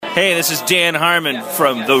Hey, this is Dan Harmon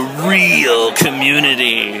from The Real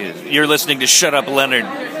Community. You're listening to Shut Up, Leonard.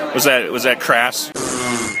 Was that crass?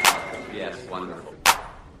 Yes, wonderful.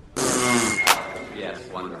 Yes,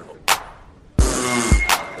 wonderful.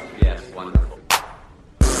 Yes, wonderful.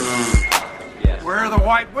 Yes. Where are the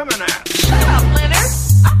white women at? Shut up, Leonard.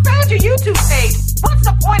 I found your YouTube page. What's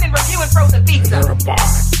the point in reviewing frozen pizza? You're a bar.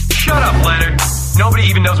 Shut up, Leonard. Nobody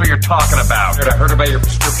even knows what you're talking about. I heard about your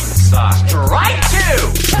prescription sock. Strike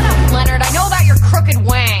two. Shut up, Leonard. I know about your crooked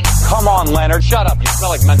wang. Come on, Leonard. Shut up. You smell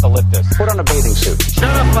like mentholyptus. Put on a bathing suit. Shut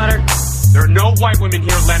up, Leonard. There are no white women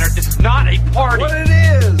here, Leonard. This is not a party. What it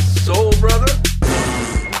is, soul brother?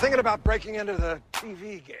 I'm thinking about breaking into the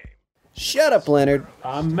TV game. Shut up, Leonard.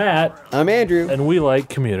 I'm Matt. I'm Andrew. And we like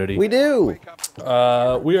Community. We do.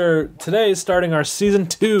 We are today starting our Season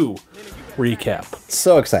 2 recap.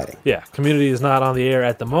 So exciting. Yeah, Community is not on the air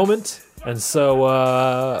at the moment, and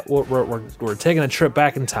so we're taking a trip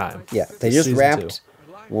back in time. Yeah, they just wrapped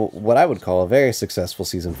what I would call a very successful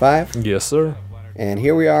Season 5. Yes, sir. And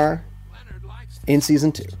here we are in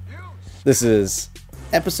Season 2. This is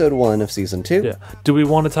Episode 1 of Season 2. Yeah. Do we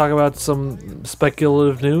want to talk about some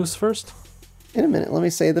speculative news first? In a minute, let me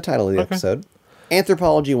say the title of the episode.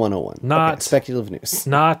 Anthropology 101. Not speculative news.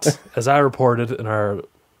 Not, as I reported in our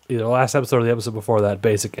either last episode or the episode before that,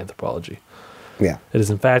 basic anthropology. Yeah. It is,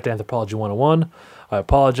 in fact, Anthropology 101. I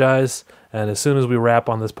apologize. And as soon as we wrap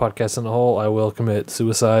on this podcast in a whole, I will commit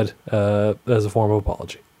suicide as a form of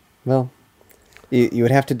apology. Well, you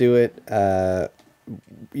would have to do it.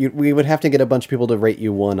 We would have to get a bunch of people to rate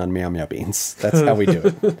you 1 on Meow Meow Beans. That's how we do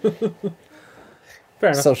it. Fair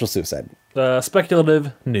enough. Social suicide.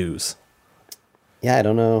 Speculative news. Yeah, I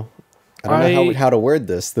don't know. I don't know how to word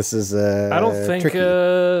this. This is I don't think tricky.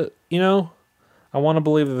 I want to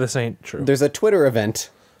believe that this ain't true. There's a Twitter event,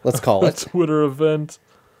 let's call it. Twitter event.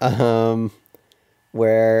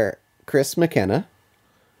 Where Chris McKenna,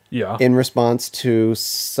 in response to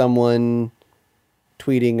someone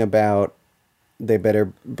tweeting about they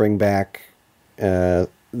better bring back the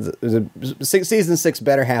season 6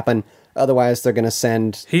 better happen, otherwise they're going to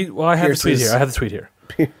send. I have the tweet here.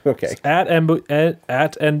 Okay. At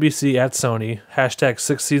NBC, at Sony, #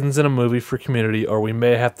 6 seasons in a movie for Community, or we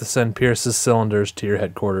may have to send Pierce's cylinders to your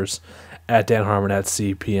headquarters. At Dan Harmon, at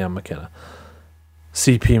CP McKenna,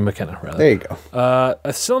 rather. There you go.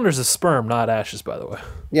 Cylinders is sperm, not ashes, by the way.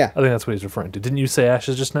 Yeah. I think that's what he's referring to. Didn't you say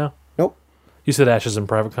ashes just now? Nope. You said ashes in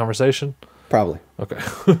private conversation? Probably. Okay.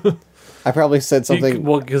 I probably said something.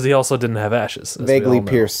 Because he also didn't have ashes. Vaguely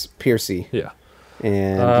piercy. Yeah.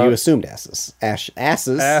 And you assumed asses.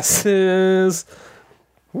 Asses. Asses.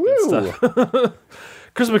 Woo!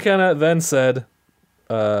 Chris McKenna then said,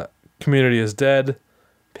 Community is dead.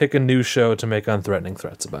 Pick a new show to make unthreatening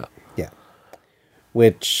threats about. Yeah.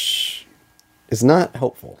 Which is not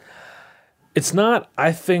hopeful. It's not.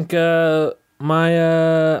 I think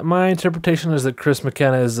my interpretation is that Chris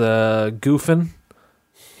McKenna is goofing.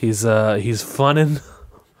 He's funning.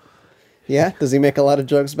 Yeah? Does he make a lot of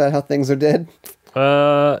jokes about how things are dead?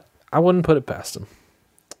 I wouldn't put it past him.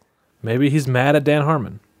 Maybe he's mad at Dan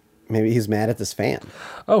Harmon. Maybe he's mad at this fan.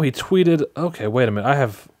 Oh, he tweeted. Okay, wait a minute.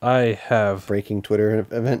 I have breaking Twitter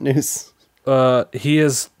event news. He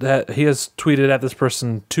has tweeted at this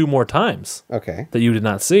person 2 more times. Okay. That you did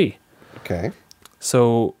not see. Okay.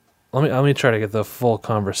 So let me try to get the full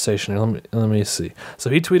conversation here. Let me see. So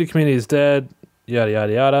he tweeted, "Community is dead." Yada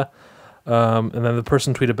yada yada. And then the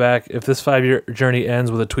person tweeted back, "If this 5-year journey ends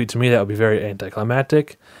with a tweet to me, that would be very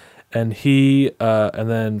anticlimactic." And and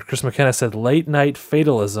then Chris McKenna said, "Late night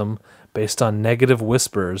fatalism based on negative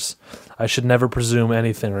whispers. I should never presume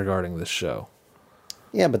anything regarding this show."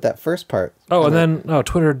 Yeah, but that first part. Oh, and then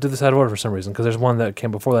Twitter did this out of order for some reason, because there's one that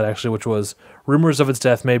came before that actually, which was, "Rumors of its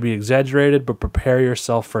death may be exaggerated, but prepare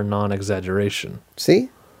yourself for non-exaggeration." See,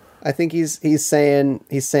 I think he's saying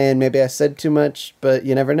maybe I said too much, but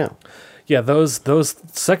you never know. Yeah, those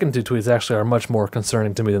second 2 tweets actually are much more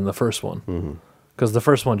concerning to me than the first one, because the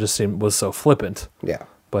first one just was so flippant. Yeah,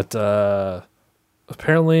 but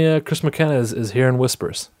apparently Chris McKenna is hearing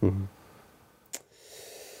whispers. Mm-hmm.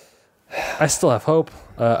 I still have hope.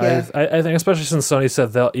 I think, especially since Sony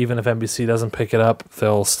said even if NBC doesn't pick it up,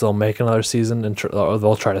 they'll still make another season or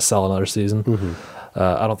they'll try to sell another season. Mm-hmm.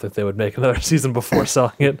 I don't think they would make another season before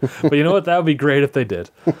selling it, but you know what? That would be great if they did.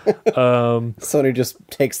 Sony just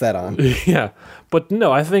takes that on. Yeah, but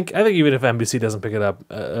no, I think even if NBC doesn't pick it up,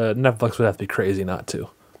 Netflix would have to be crazy not to.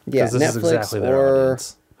 Yeah, this Netflix is exactly their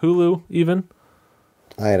audience. Hulu, even.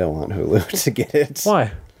 I don't want Hulu to get it.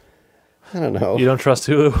 Why? I don't know. You don't trust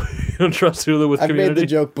Hulu? You don't trust Hulu with I've Community? made the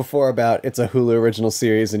joke before about it's a Hulu original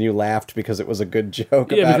series, and you laughed because it was a good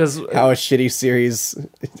joke about because, how a shitty series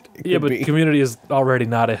Yeah, but be. Community is already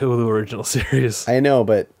not a Hulu original series. I know,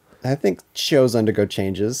 but I think shows undergo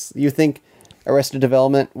changes. You think Arrested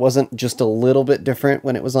Development wasn't just a little bit different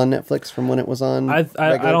when it was on Netflix from when it was on I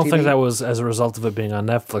don't TV? think that was as a result of it being on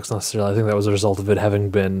Netflix necessarily. I think that was a result of it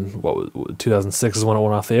having been, 2006 is when it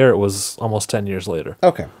went off the air. It was almost 10 years later.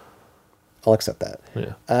 Okay. I'll accept that.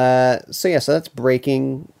 Yeah. So that's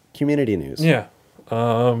breaking Community news. Yeah.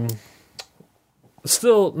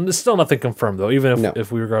 Still nothing confirmed, though, even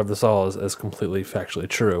if we regard this all as completely factually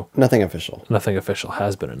true. Nothing official. Nothing official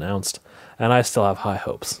has been announced, and I still have high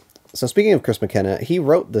hopes. So speaking of Chris McKenna, he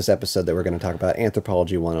wrote this episode that we're going to talk about,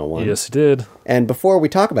 Anthropology 101. Yes, he did. And before we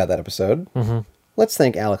talk about that episode, let's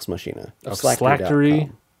thank Alex Moschina of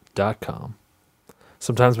Slacktory.com.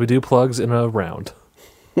 Sometimes we do plugs in a round.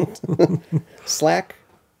 Slack.com.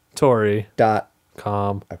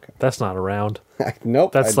 Okay. That's not a round.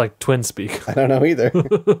 Nope. That's like twin speak. I don't know either.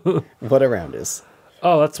 What a round is.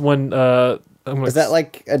 Oh, that's when... is that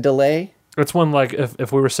like a delay? It's when, like,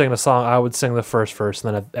 if we were singing a song, I would sing the first verse,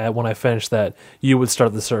 and then when I finished that, you would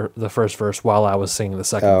start the first verse while I was singing the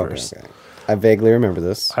second verse. Okay. I vaguely remember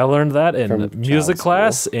this. I learned that in From music child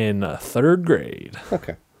class in third grade.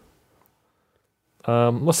 Okay.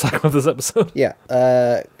 Let's talk about this episode. Yeah.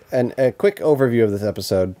 And a quick overview of this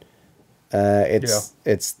episode.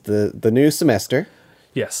 It's the new semester.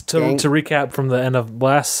 Yes. To recap from the end of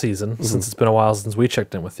last season, since it's been a while since we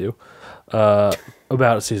checked in with you,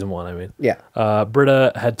 about season 1, I mean. Yeah.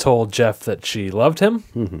 Britta had told Jeff that she loved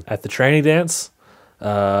him at the training dance.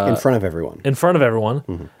 In front of everyone.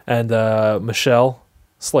 And Michelle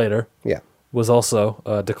Slater was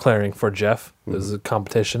also declaring for Jeff. There was a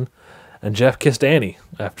competition. And Jeff kissed Annie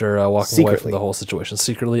after walking away from the whole situation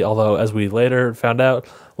secretly, although, as we later found out,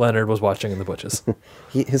 Leonard was watching in the bushes.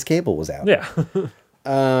 His cable was out. Yeah.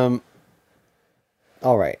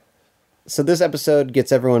 All right. So this episode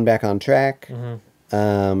gets everyone back on track.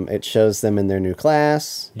 It shows them in their new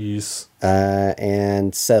class. Yes.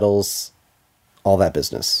 And settles all that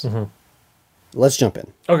business. Let's jump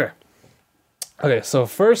in. Okay, so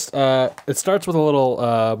first, it starts with a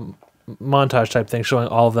little montage type thing showing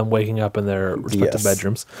all of them waking up in their respective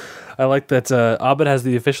bedrooms. I like that Abed has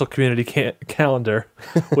the official community calendar,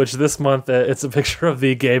 which this month it's a picture of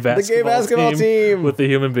the gay basketball team with the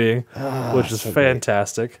human being, which is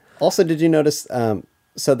fantastic. Great. Also, did you notice?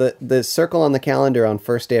 So the circle on the calendar on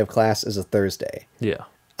first day of class is a Thursday. Yeah,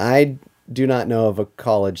 I do not know of a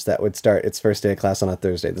college that would start its first day of class on a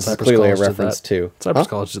Thursday. This is clearly a reference to Cypress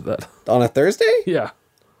College did that on a Thursday. Yeah,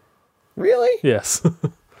 really? Yes.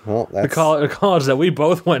 Well, that's... the college that we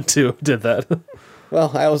both went to did that.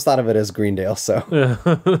 Well, I always thought of it as Greendale, so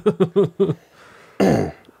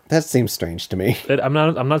that seems strange to me. I'm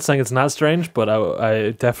not saying it's not strange, but I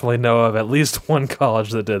definitely know of at least one college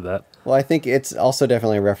that did that. Well, I think it's also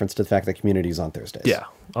definitely a reference to the fact that community is on Thursdays. Yeah,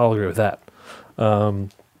 I'll agree with that.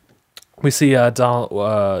 We see Donald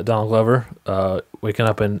Glover waking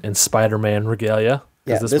up in Spider-Man regalia.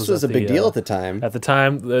 Yeah, this was a big deal at the time. At the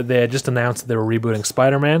time, they had just announced that they were rebooting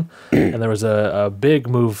Spider-Man, and there was a big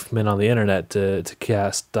movement on the internet to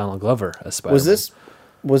cast Donald Glover as Spider-Man.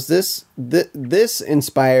 This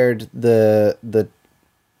inspired the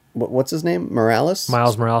what's his name? Morales?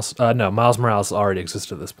 Miles Morales. No, Miles Morales already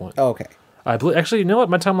existed at this point. Oh, okay. I believe, actually, you know what?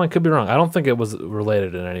 My timeline could be wrong. I don't think it was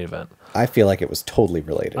related in any event. I feel like it was totally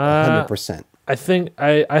related, 100%. I think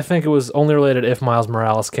it was only related if Miles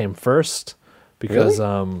Morales came first. Because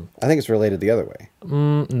really? I think it's related the other way.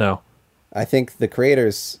 No. I think the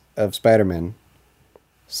creators of Spider-Man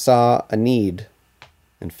saw a need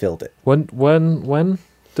and filled it. When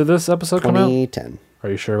did this episode come out? 2010. Are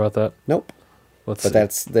you sure about that? Nope. Let's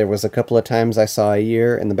see. There was a couple of times I saw a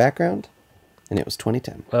year in the background, and it was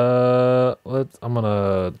 2010.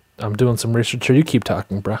 I'm doing some research here. You keep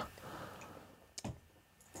talking, bruh.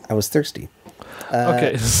 I was thirsty.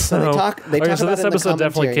 Okay, so this episode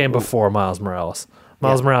definitely came before Miles Morales.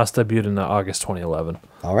 Miles Morales debuted in August 2011.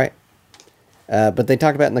 All right. But they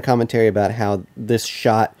talk about in the commentary about how this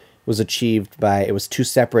shot was achieved by, it was two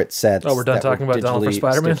separate sets. Oh, we're done talking about Donald for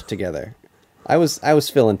Spider-Man? Together. I was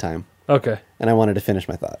filling time. Okay. And I wanted to finish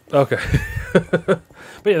my thought. Okay. But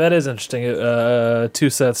yeah, that is interesting. Two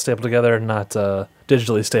sets stapled together, not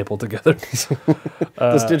digitally stapled together.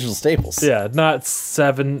 Those digital staples. Yeah, not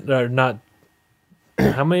seven, or not...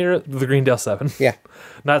 How many are the Greendale 7? Yeah.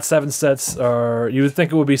 Not 7 sets, or you would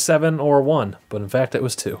think it would be 7 or 1, but in fact it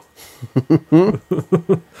was 2.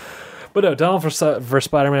 But no, Donald for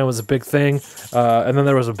Spider-Man was a big thing, and then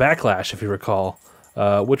there was a backlash, if you recall,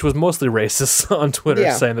 which was mostly racist on Twitter,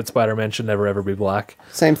 Yeah. saying that Spider-Man should never ever be black.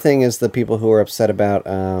 Same thing as the people who were upset about,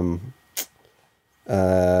 in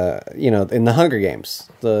the Hunger Games.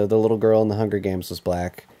 The little girl in the Hunger Games was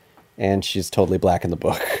black, and she's totally black in the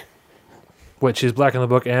book. Wait, she's black in the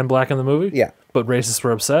book and black in the movie? Yeah. But racists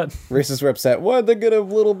were upset? Racists were upset. Why'd they get a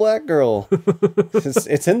little black girl?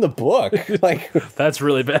 it's in the book. Like, That's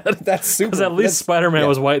really bad. That's super. Because at least Spider-Man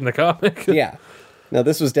was white in the comic. Yeah. No,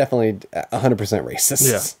 this was definitely 100%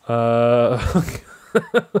 racist. Yeah.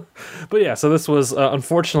 But yeah, so this was,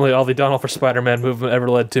 unfortunately, all the Donald for Spider-Man movement ever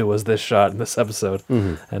led to was this shot in this episode.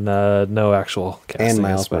 And no actual casting. And of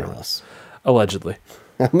Miles Spider-Man. Morales. Allegedly.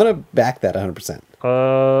 I'm going to back that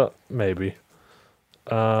 100%. Maybe.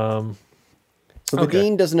 So the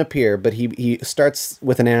dean doesn't appear, but he starts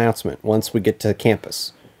with an announcement once we get to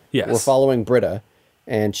campus. Yes. We're following Britta,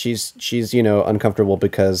 and she's uncomfortable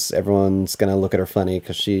because everyone's going to look at her funny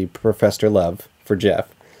because she professed her love for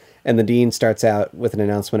Jeff. And the dean starts out with an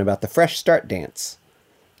announcement about the Fresh Start dance.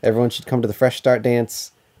 Everyone should come to the Fresh Start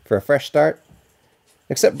dance for a fresh start,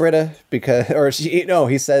 except Britta,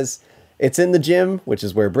 he says it's in the gym, which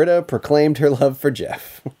is where Britta proclaimed her love for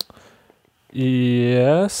Jeff.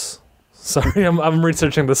 Yes. Sorry, I'm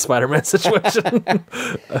researching the Spider-Man situation.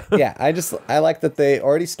 Yeah, I like that they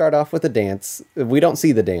already start off with a dance. We don't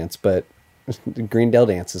see the dance, but Greendale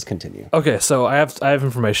dances continue. Okay, so I have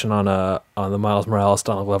information on the Miles Morales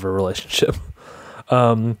Donald Glover relationship.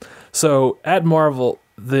 So at Marvel,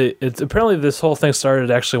 apparently this whole thing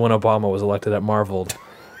started actually when Obama was elected at Marvel.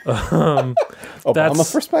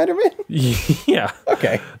 Obama for Spider-Man? Yeah.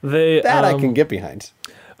 Okay. I can get behind.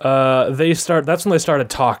 That's when they started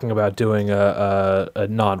talking about doing a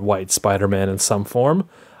non-white Spider-Man in some form.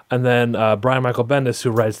 And then Brian Michael Bendis, who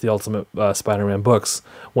writes the Ultimate Spider-Man books,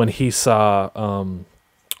 when he saw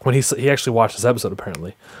he actually watched this episode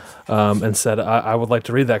apparently, and said I would like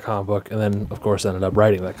to read that comic book, and then of course ended up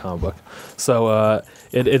writing that comic book. So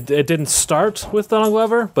it didn't start with Donald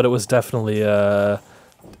Glover, but it was definitely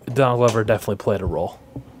Donald Glover definitely played a role.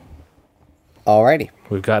 Alrighty.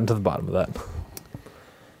 We've gotten to the bottom of that.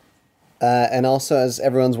 And also, as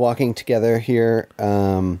everyone's walking together here,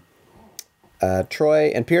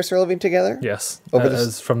 Troy and Pierce are living together. Yes,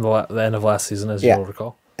 as from the end of last season, as you'll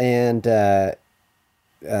recall. And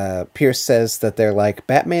Pierce says that they're like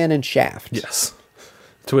Batman and Shaft. Yes.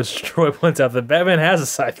 To which Troy points out that Batman has a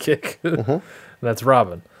sidekick. And that's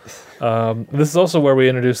Robin. This is also where we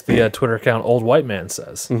introduced the Twitter account Old White Man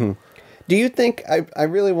Says. Mm-hmm. Do you think, I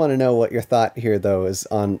really want to know what your thought here, though, is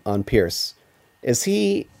on Pierce. Is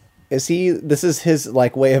he, this is his,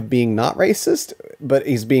 like, way of being not racist, but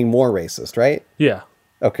he's being more racist, right? Yeah.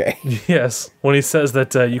 Okay. Yes. When he says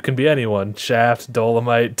that you can be anyone. Shaft,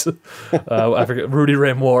 Dolomite, I forget, Rudy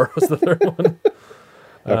Ray Moore was the third one.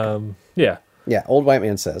 Okay. Yeah. Yeah, Old White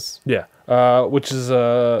Man Says. Yeah. Which is,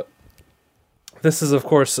 this is, of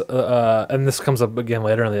course, and this comes up again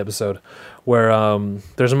later in the episode, where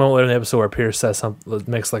there's a moment later in the episode where Pierce says something,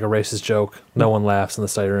 makes like a racist joke. No one laughs in the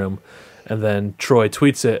study room. And then Troy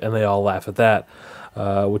tweets it, and they all laugh at that,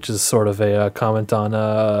 which is sort of a comment on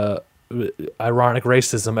ironic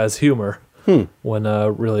racism as humor, when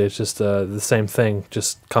really it's just the same thing,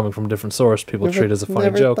 just coming from a different source. People treat it as a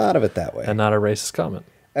funny joke. Never thought of it that way. And not a racist comment.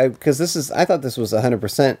 Because I thought this was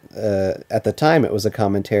 100%, at the time it was a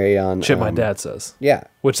commentary on... Shit My Dad Says. Yeah.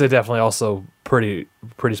 Which they definitely also pretty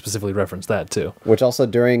specifically referenced that, too. Which also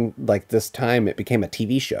during, like, this time, it became a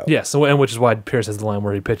TV show. Yeah, so, and which is why Pierce has the line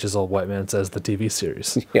where he pitches Old White Man Says, the TV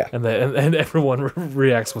series. Yeah. And everyone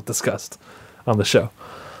reacts with disgust on the show.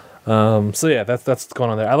 So yeah, that's going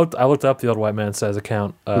on there. I looked up the Old White Man Says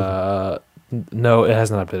account. No, it has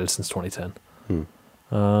not updated since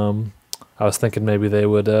 2010. I was thinking maybe they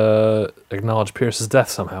would acknowledge Pierce's death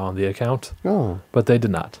somehow on the account. Oh. But they did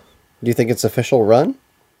not. Do you think it's official run?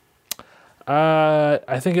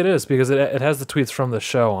 I think it is, because it has the tweets from the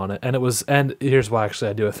show on it, and here's why actually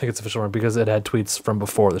I do. I think it's official run because it had tweets from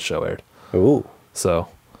before the show aired. Ooh. So,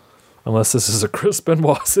 unless this is a Chris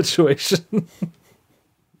Benoit situation.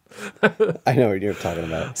 I know what you're talking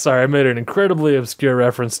about. Sorry, I made an incredibly obscure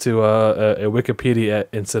reference to a Wikipedia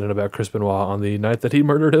incident about Chris Benoit on the night that he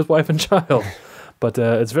murdered his wife and child. But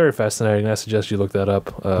it's very fascinating. I suggest you look that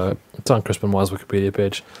up. It's on Chris Benoit's Wikipedia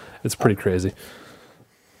page. It's pretty crazy.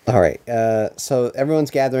 All right. So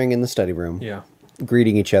everyone's gathering in the study room. Yeah.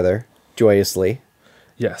 Greeting each other joyously.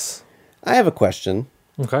 Yes. I have a question.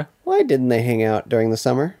 Okay. Why didn't they hang out during the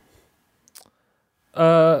summer?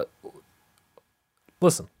 Listen.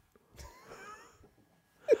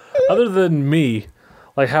 Other than me,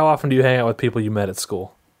 like, how often do you hang out with people you met at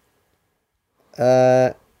school?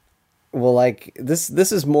 Well, Well, like this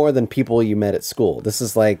is more than people you met at school. This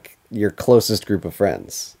is like your closest group of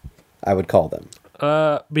friends, I would call them.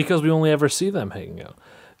 Because we only ever see them hanging out.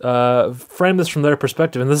 Frame this from their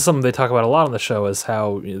perspective, and this is something they talk about a lot on the show, is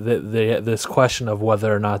how they this question of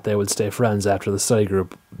whether or not they would stay friends after the study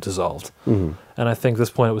group dissolved. Mm-hmm. And I think at this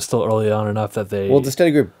point it was still early on enough that they... Well, the study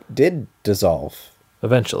group did dissolve.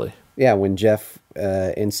 Eventually. Yeah, when Jeff,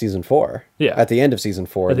 in season 4. Yeah. At the end of season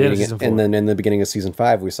 4. At the end of season 4. And then in the beginning of season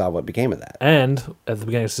 5, we saw what became of that. And at the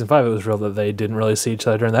beginning of season 5, it was real that they didn't really see each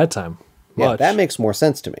other during that time. Yeah, that makes more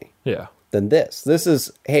sense to me. Yeah. Than this. This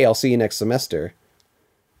is, hey, I'll see you next semester.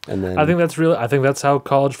 And then I think that's real. I think that's how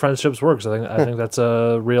college friendships works. I think that's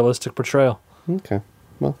a realistic portrayal. Okay.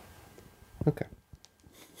 Well. Okay.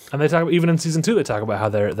 And they talk even in season 2. They talk about how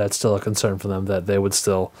that's still a concern for them, that they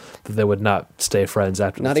would not stay friends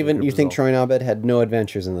after. Not even you think Troy and Abed had no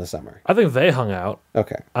adventures in the summer? I think they hung out.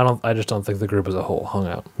 Okay. I just don't think the group as a whole hung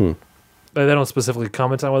out. They don't specifically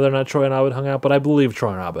comment on whether or not Troy and Abed hung out, but I believe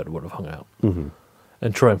Troy and Abed would have hung out. Mm-hmm.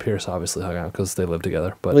 And Troy and Pierce obviously hung out because they lived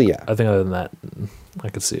together. But well, yeah. I think other than that, I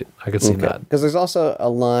could see it. I could see that. Because there's also a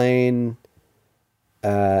line,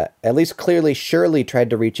 at least clearly Shirley tried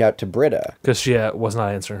to reach out to Britta. Because she was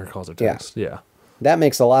not answering her calls or texts. Yeah. That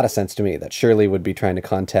makes a lot of sense to me, that Shirley would be trying to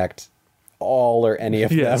contact all or any of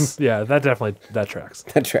them. Yeah, that tracks.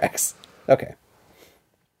 That tracks. Okay.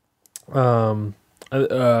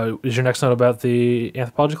 Is your next note about the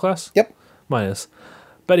anthropology class? Yep. Mine is.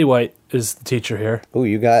 Betty White is the teacher here. Ooh,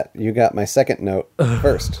 you got my second note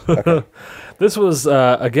first. Okay. This was,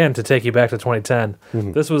 again, to take you back to 2010,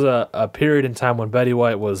 this was a period in time when Betty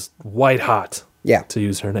White was white hot, to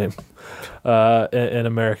use her name, in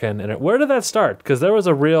American. Where did that start? Because there was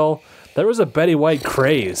a Betty White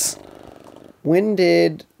craze. When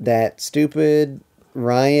did that stupid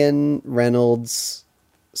Ryan Reynolds...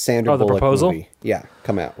 Sandra Bullock the proposal movie. Yeah,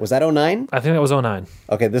 come out. Was that 09? I think that was 09.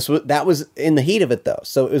 Okay, that was in the heat of it though,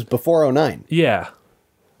 so it was before 09. Yeah.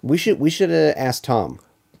 We should have asked Tom.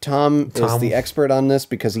 Tom is the expert on this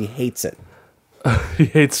because he hates it. He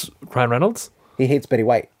hates Ryan Reynolds? He hates Betty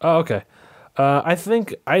White. Oh, okay. I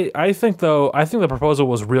think the proposal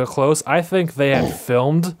was real close. I think they had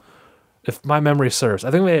filmed, if my memory serves,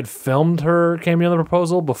 I think they had filmed her cameo in the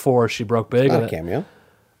proposal before she broke big. It's not a cameo.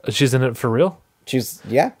 She's in it for real?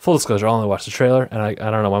 Full disclosure, I only watched the trailer, and I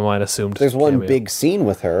don't know, my mind assumed there's one big scene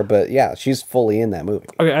with her, but yeah, she's fully in that movie.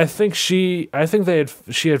 Okay, I think she had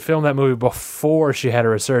filmed that movie before she had a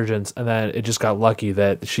resurgence, and then it just got lucky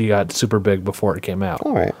that she got super big before it came out.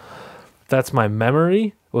 All right. That's my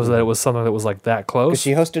memory, was that it was something that was like that close. Because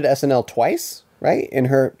she hosted SNL twice, right? In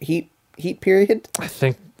her heat period? I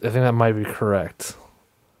think that might be correct.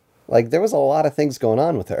 Like, there was a lot of things going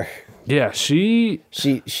on with her. Yeah, she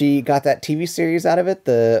got that TV series out of it,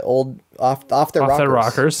 the old Off Their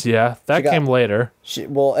Rockers. Yeah, that came later.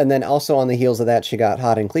 And then also on the heels of that, she got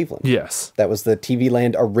Hot in Cleveland. Yes, that was the TV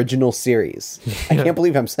Land original series. Yeah. I can't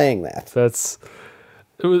believe I'm saying that.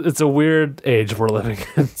 It's a weird age we're living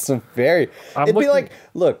in.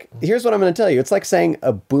 Look, here's what I'm going to tell you. It's like saying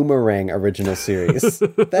a Boomerang original series.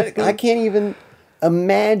 I can't even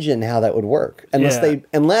imagine how that would work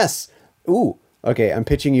Okay, I'm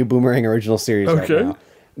pitching you Boomerang original series right now.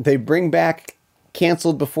 They bring back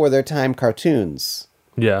canceled before their time cartoons.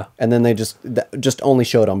 Yeah. And then they just only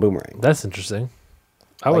show it on Boomerang. That's interesting.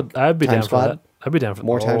 I'd be down for that. I'd be down for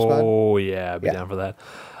more Time Squad. Oh yeah, I'd be down for that.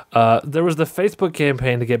 There was the Facebook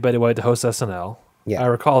campaign to get Betty White to host SNL. Yeah. I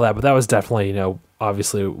recall that, but that was definitely,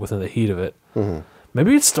 obviously within the heat of it. Mm-hmm.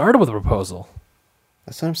 Maybe it started with a proposal.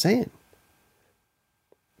 That's what I'm saying.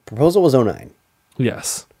 Proposal was 09.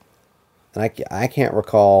 Yes. And I can't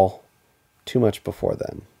recall too much before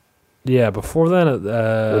then. Yeah, before then...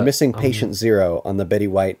 we're missing patient zero on the Betty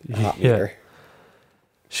White hot meter.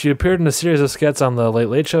 She appeared in a series of skits on The Late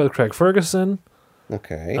Late Show with Craig Ferguson.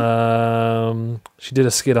 Okay. She did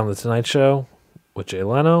a skit on The Tonight Show with Jay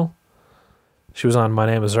Leno. She was on My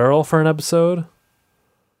Name is Earl for an episode.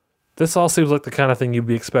 This all seems like the kind of thing you'd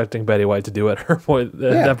be expecting Betty White to do at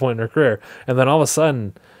that point in her career. And then all of a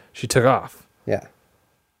sudden, she took off. Yeah.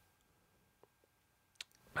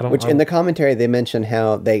 In the commentary, they mentioned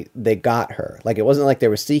how they got her. Like, it wasn't like they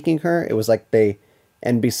were seeking her. It was like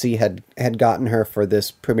NBC had gotten her for this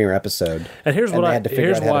premiere episode. And here's why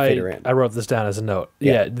I wrote this down as a note.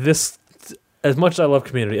 Yeah, this, as much as I love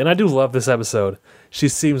Community, and I do love this episode, she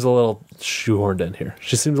seems a little shoehorned in here.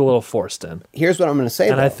 She seems a little forced in. Here's what I'm going to say,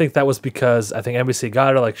 I think that was because I think NBC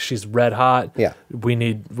got her, like, she's red hot. Yeah. We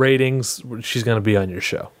need ratings. She's going to be on your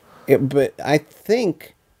show. But I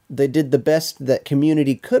think they did the best that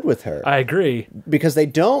Community could with her. I agree. Because they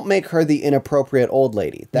don't make her the inappropriate old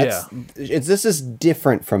lady. This is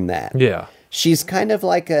different from that. Yeah. She's kind of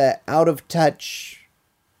like a out of touch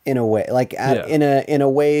in a way, like in a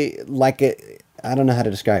way like it. I don't know how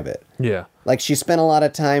to describe it. Yeah. Like she spent a lot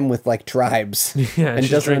of time with like tribes and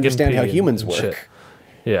doesn't understand how humans work. Shit.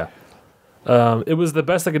 Yeah. It was the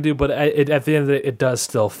best I could do, but at the end of it does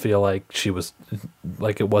still feel like she was,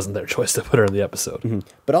 like it wasn't their choice to put her in the episode. Mm-hmm.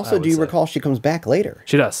 But also, do you recall she comes back later?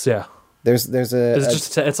 She does, yeah. There's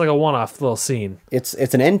it's like a one-off little scene. It's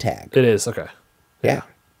an end tag. It is, okay. Yeah.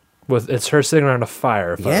 It's her sitting around a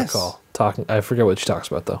fire, if I recall. Talking. I forget what she talks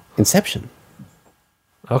about though. Inception.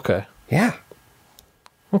 Okay. Yeah.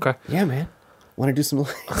 Okay. Yeah, man. Want to do some?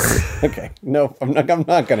 Okay. No, I'm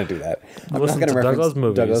not going to do that. I'm Listen not going to to reference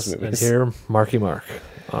Douglas movies and hear Marky Mark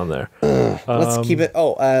on there. Let's keep it.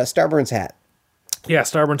 Starburn's hat. Yeah,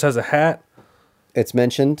 Starburns has a hat. It's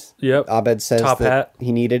mentioned. Yep. Abed says Top that hat.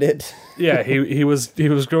 He needed it. Yeah, he was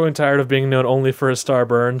growing tired of being known only for his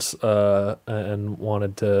Starburns,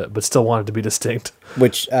 and still wanted to be distinct.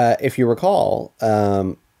 Which, if you recall,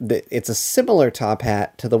 it's a similar top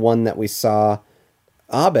hat to the one that we saw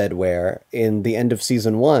Abed wear in the end of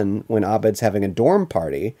season 1 when Abed's having a dorm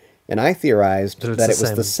party, and I theorized that it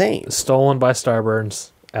was the same. Stolen by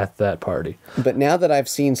Starburns at that party. But now that I've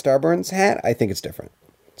seen Starburn's hat, I think it's different.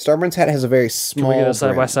 Starburn's hat has a very small. Can we get a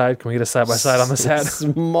side by side? Can we get a side by side on this hat?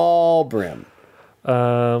 Small brim.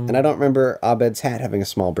 And I don't remember Abed's hat having a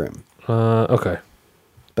small brim. Okay.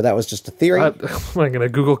 But that was just a theory. I'm going to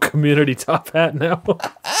Google Community top hat now.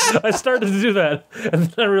 I started to do that, and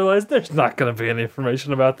then I realized there's not going to be any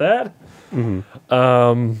information about that.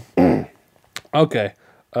 Mm-hmm. Okay.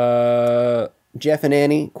 Jeff and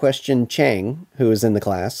Annie question Chang, who is in the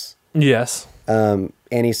class. Yes.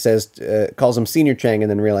 Annie says, calls him Senior Chang, and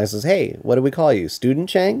then realizes, hey, what do we call you? Student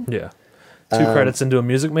Chang? Yeah. 2 credits into a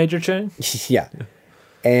music major, Chang? Yeah.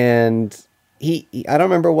 And he I don't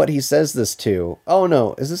remember what he says this to. Oh,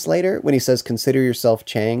 no. Is this later? When he says, consider yourself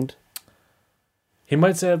Changed? He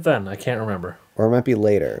might say it then. I can't remember. Or it might be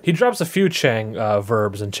later. He drops a few Chang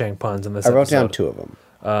verbs and Chang puns in this I wrote episode. down 2 of them.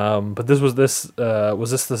 But this was this.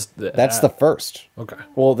 That's the first. Okay.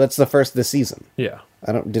 Well, that's the first this season. Yeah.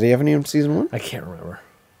 Did he have any in season 1? I can't remember.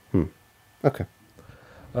 Okay.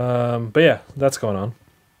 But yeah, that's going on.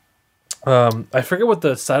 I forget what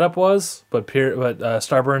the setup was, but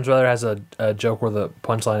Starburns rather has a joke where the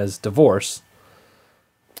punchline is divorce.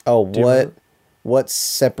 Oh, what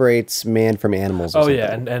separates man from animals? Or something?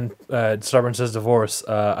 Yeah, and Starburns says divorce.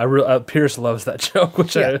 Pierce loves that joke,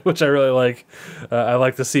 which I really like. I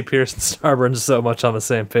like to see Pierce and Starburns so much on the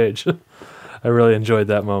same page. I really enjoyed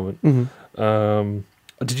that moment. Mm-hmm.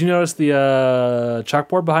 Did you notice the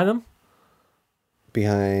chalkboard behind them?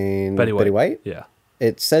 Behind Betty White? Yeah.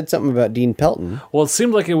 It said something about Dean Pelton. Well, it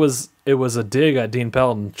seemed like it was a dig at Dean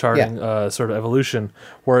Pelton charting sort of evolution,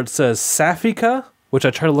 where it says Sapphica, which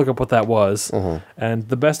I tried to look up what that was, and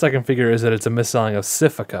the best I can figure is that it's a misspelling of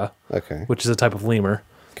Siphica, which is a type of lemur.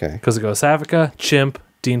 Okay. Because it goes Sapphica, chimp,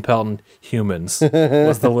 Dean Pelton, humans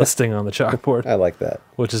was the listing on the chalkboard. I like that.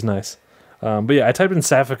 Which is nice. But yeah, I typed in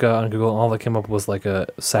Sapphica on Google, and all that came up was like a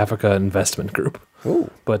Sapphica investment group. Ooh.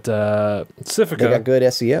 But Siphica... They got good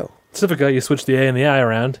SEO. Siphica, you switch the A and the I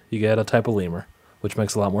around, you get a type of lemur, which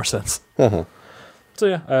makes a lot more sense. So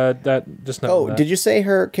yeah, that just know. Did you say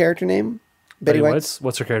her character name? Betty White's?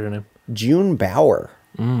 What's her character name? June Bauer.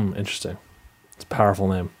 Interesting. It's a powerful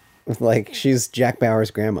name. Like she's Jack Bauer's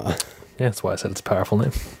grandma. Yeah, that's why I said it's a powerful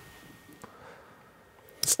name.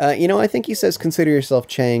 I think he says consider yourself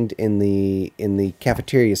Changed in the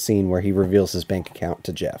cafeteria scene where he reveals his bank account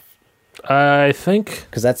to Jeff. I think...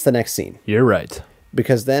 Because that's the next scene. You're right.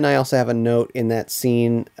 Because then I also have a note in that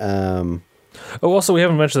scene. Also, we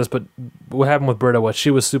haven't mentioned this, but what happened with Britta?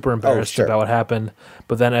 She was super embarrassed about what happened.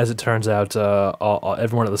 But then, as it turns out,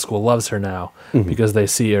 everyone at the school loves her now because they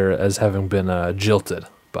see her as having been jilted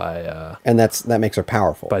by. And that makes her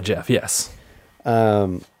powerful. By Jeff, yes.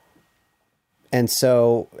 And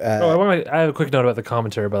so. I have a quick note about the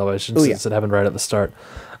commentary, by the way, since it happened right at the start.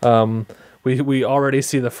 We already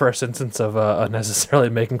see the first instance of unnecessarily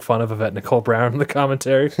making fun of Yvette Nicole Brown in the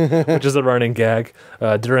commentary, which is a running gag.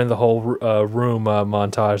 During the whole room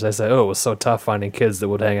montage, they say, it was so tough finding kids that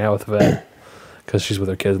would hang out with Yvette because she's with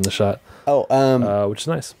her kids in the shot. Which is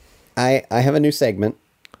nice. I have a new segment.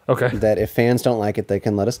 Okay. That if fans don't like it, they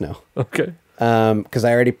can let us know. Okay. Because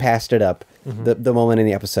I already passed it up the moment in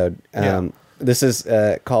the episode. This is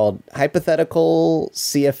called Hypothetical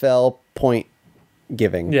CFL Point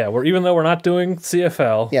Giving. Yeah, even though we're not doing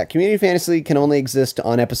CFL. Yeah, Community Fantasy can only exist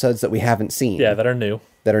on episodes that we haven't seen. Yeah, that are new.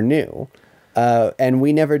 And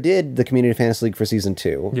we never did the Community Fantasy League for season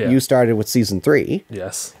 2. Yeah. You started with season 3.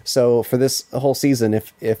 Yes. So for this whole season,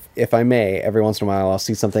 if I may, every once in a while I'll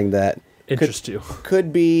see something that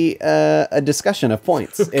could be a discussion of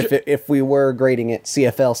points if we were grading it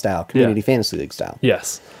CFL style, Community Fantasy League style.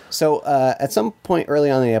 Yes. So at some point early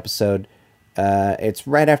on in the episode, it's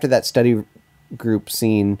right after that study group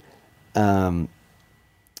scene.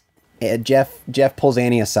 Jeff pulls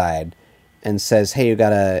Annie aside and says, "Hey, we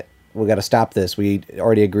gotta stop this. We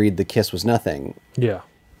already agreed the kiss was nothing." Yeah.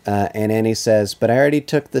 And Annie says, "But I already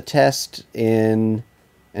took the test in,"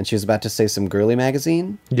 and she was about to say some girly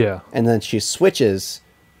magazine. Yeah. And then she switches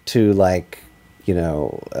to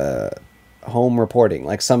home reporting,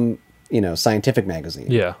 like some, scientific magazine.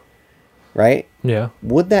 Yeah. Right? Yeah.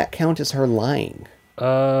 Would that count as her lying?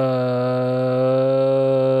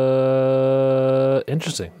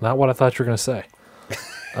 Interesting. Not what I thought you were going to say.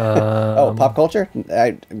 Pop culture?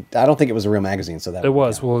 I don't think it was a real magazine, so that it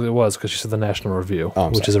was. Well, it was because she said the National Review,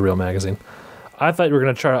 which is a real magazine. I thought you were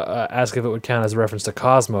going to try to ask if it would count as a reference to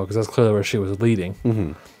Cosmo, because that's clearly where she was leading.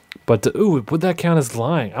 Mm-hmm. But would that count as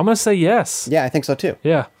lying? I'm going to say yes. Yeah, I think so too.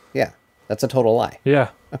 Yeah. Yeah, that's a total lie. Yeah.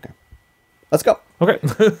 Okay. Let's go. Okay.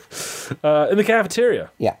 In the cafeteria.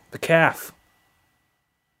 Yeah. The calf.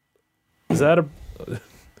 Is that a...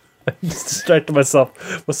 I just distracted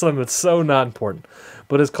myself with something that's so not important.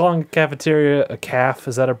 But is calling a cafeteria a calf,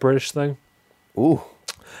 is that a British thing? Ooh.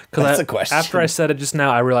 That's a question. After I said it just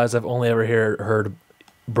now, I realized I've only ever heard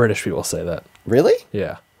British people say that. Really?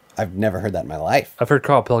 Yeah. I've never heard that in my life. I've heard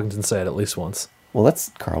Carl Pilkington say it at least once. Well, that's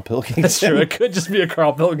Carl Pilkington. That's true. It could just be a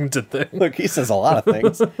Carl Pilkington thing. Look, he says a lot of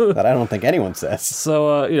things that I don't think anyone says.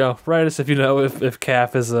 So, write us if you know if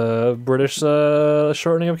calf is a British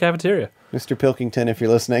shortening of cafeteria. Mr. Pilkington, if you're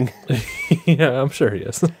listening. Yeah, I'm sure he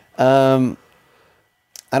is.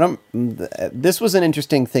 This was an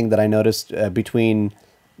interesting thing that I noticed between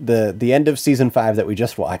the end of season 5 that we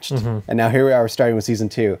just watched, and now here we are starting with season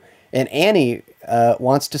 2. And Annie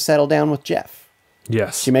wants to settle down with Jeff.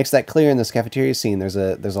 Yes. She makes that clear in this cafeteria scene. There's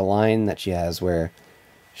a line that she has where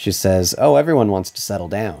she says, "Oh, everyone wants to settle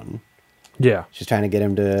down." Yeah. She's trying to get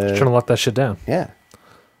him to... She's trying to lock that shit down. Yeah.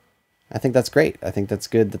 I think that's great. I think that's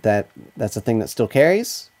good that's a thing that still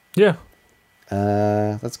carries. Yeah.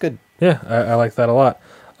 That's good. Yeah, I like that a lot.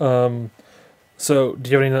 So, do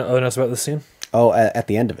you have any other notes about this scene? Oh, at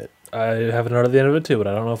the end of it. I have a note at the end of it too, but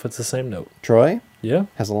I don't know if it's the same note. Troy? Yeah.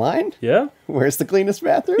 Has a line? Yeah. Where's the cleanest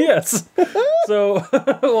bathroom? Yes. So,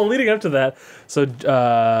 well, leading up to that, so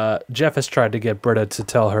Jeff has tried to get Britta to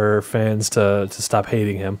tell her fans to stop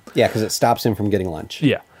hating him. Yeah, because it stops him from getting lunch.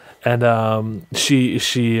 Yeah. And she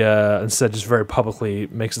instead just very publicly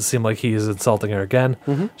makes it seem like he is insulting her again.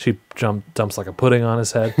 Mm-hmm. She dumps like a pudding on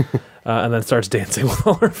his head, and then starts dancing with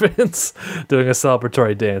all her fans, doing a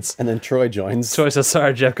celebratory dance. And then Troy joins. Troy says,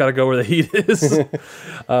 "Sorry, Jeff, gotta go where the heat is."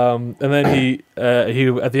 And then he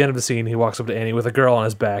at the end of the scene, he walks up to Annie with a girl on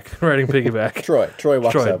his back, riding piggyback. Troy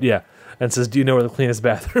walks up. Yeah. And says, "Do you know where the cleanest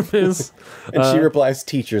bathroom is?" And she replies,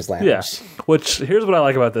 "Teacher's lounge." Yeah. Which, here's what I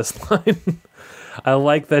like about this line. I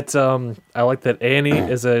like that Annie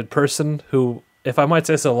is a person who, if I might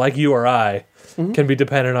say so, like you or I, can be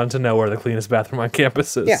dependent on to know where the cleanest bathroom on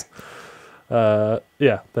campus is. Yeah. That's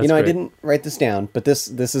great. I didn't write this down, but this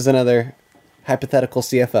is another hypothetical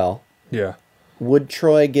CFL. Yeah. Would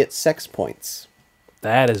Troy get sex points?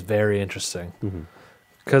 That is very interesting.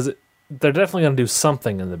 Because they're definitely going to do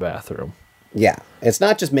something in the bathroom. Yeah. It's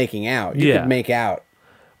not just making out. You could make out.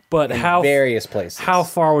 But various places. How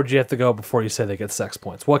far would you have to go before you say they get sex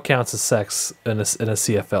points? What counts as sex in a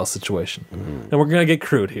CFL situation? And we're gonna get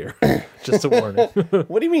crude here, just a warning.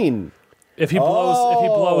 What do you mean? If he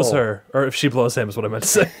blows her, or if she blows him, is what I meant to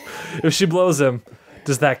say. If she blows him,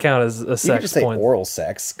 does that count as a sex you could just say point? oral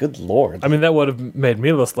sex. Good lord. I mean, that would have made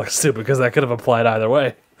me look like stupid because that could have applied either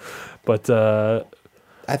way. But I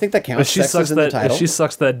think that counts. Sex is in the title. If she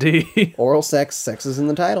sucks that D, oral sex is in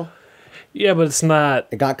the title. Yeah, but it's not.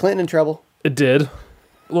 It got Clinton in trouble. It did.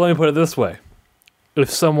 Well, let me put it this way: if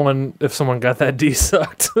someone got that D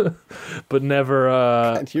sucked, but never,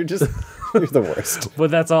 God, you're the worst.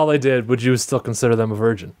 But that's all they did. Would you still consider them a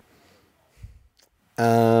virgin?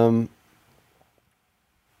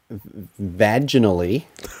 Vaginally.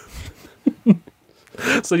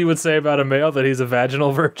 So you would say about a male that he's a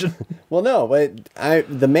vaginal virgin? Well, no, but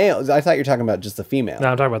the male. I thought you were talking about just the female. No,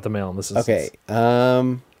 I'm talking about the male. And this is okay.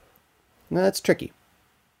 No, that's tricky.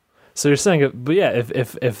 So you're saying, but yeah,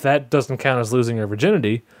 if that doesn't count as losing your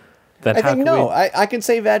virginity, then I think no. I can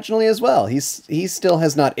say vaginally as well. He still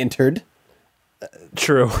has not entered.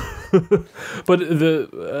 True, but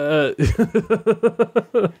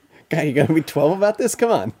God, you gonna be 12 about this?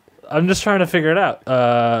 Come on. I'm just trying to figure it out,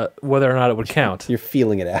 whether or not it would count. You're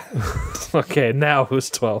feeling it out. Okay, now who's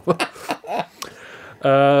 12?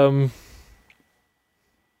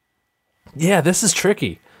 Yeah, this is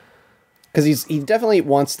tricky. Because he definitely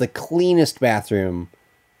wants the cleanest bathroom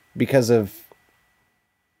because of...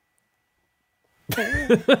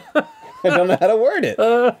 I don't know how to word it.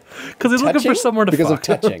 Because he's looking for somewhere to because fuck.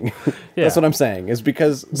 of touching. Yeah. That's what I'm saying. Is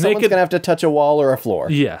because someone's Naked- gonna have to touch a wall or a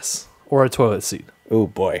floor. Yes, or a toilet seat. Oh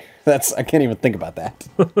boy, I can't even think about that.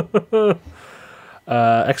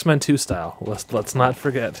 X-Men 2 style. Let's not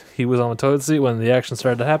forget. He was on the toilet seat when the action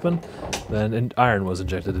started to happen. Then iron was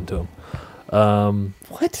injected into him.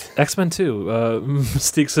 What? X-Men 2.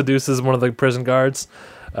 Mystique seduces one of the prison guards.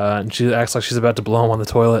 And she acts like she's about to blow him on the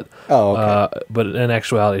toilet. Oh, okay. But in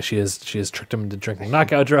actuality, she has tricked him into drinking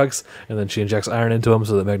knockout drugs, and then she injects iron into him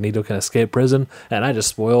so that Magneto can escape prison. And I just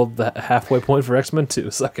spoiled the halfway point for X-Men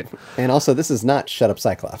 2. Suck it. And also, this is not Shut Up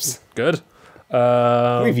Cyclops. Good.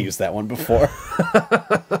 We've used that one before.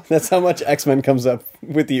 That's how much X-Men comes up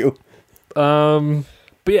with you. But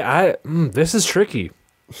yeah, this is tricky.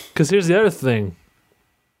 Because here's the other thing.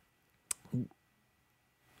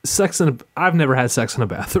 I've never had sex in a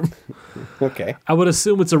bathroom. Okay. I would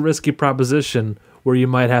assume it's a risky proposition where you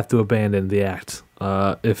might have to abandon the act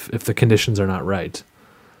if the conditions are not right.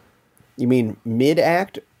 You mean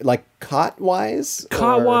mid-act? Like cot-wise?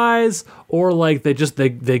 Cot-wise, or like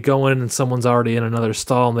they go in and someone's already in another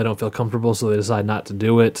stall and they don't feel comfortable, so they decide not to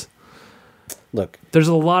do it. Look, there's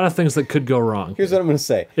a lot of things that could go wrong. Here's what I'm going to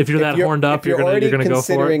say. If you're that horned up, you're going to go for it.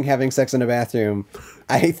 Considering having sex in a bathroom,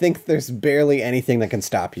 I think there's barely anything that can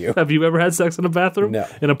stop you. Have you ever had sex in a bathroom? No.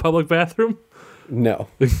 In a public bathroom? No.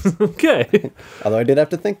 Okay. Although I did have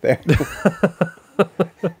to think there.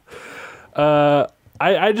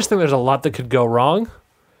 I just think there's a lot that could go wrong.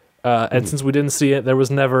 And since we didn't see it, there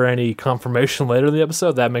was never any confirmation later in the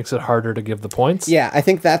episode. That makes it harder to give the points. Yeah, I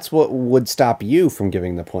think that's what would stop you from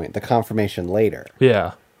giving the point, the confirmation later.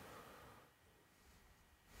 Yeah.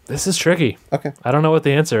 This is tricky. Okay. I don't know what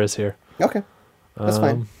the answer is here. Okay. That's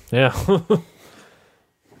fine. Yeah.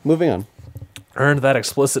 Moving on. Earned that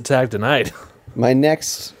explicit tag tonight. My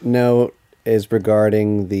next note is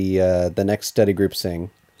regarding the next study group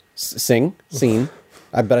scene.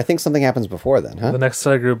 But I think something happens before then, huh? The next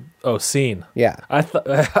study group, scene. Yeah.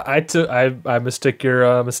 I mistook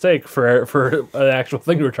your mistake for an actual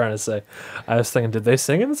thing you were trying to say. I was thinking, did they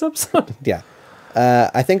sing in this episode? Yeah.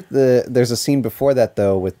 I think there's a scene before that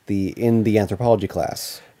though in the anthropology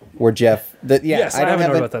class where Jeff. Yes, I have a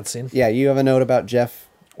note about that scene. Yeah, you have a note about Jeff.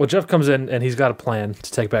 Well, Jeff comes in and he's got a plan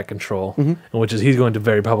to take back control, in which is he's going to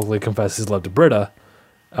very publicly confess his love to Britta.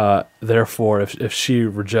 Therefore, if she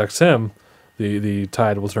rejects him, the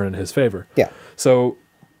tide will turn in his favor. Yeah. So,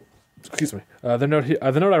 excuse me. The note I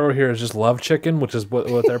wrote here is just love chicken, which is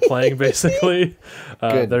what they're playing basically.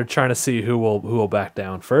 They're trying to see who will back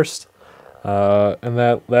down first, and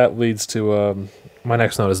that leads to my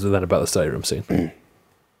next note is then about the study room scene.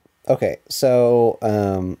 Okay, so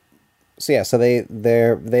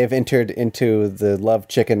they've entered into the love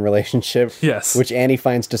chicken relationship. Yes. Which Annie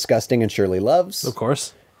finds disgusting and Shirley loves. Of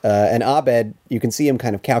course. And Abed, you can see him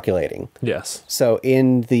kind of calculating. Yes. So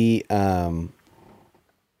in the I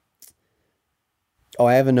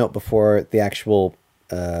have a note before the actual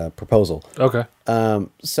proposal. Okay.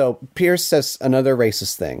 So Pierce says another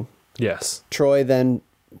racist thing. Yes. Troy then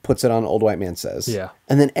puts it on Old White Man Says. Yeah.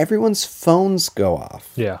 And then everyone's phones go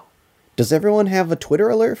off. Yeah. Does everyone have a Twitter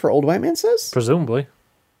alert for Old White Man Says? Presumably.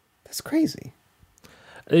 That's crazy.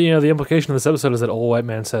 The implication of this episode is that Old White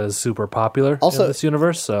Man Says is super popular in this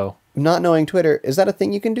universe, so... Not knowing Twitter, is that a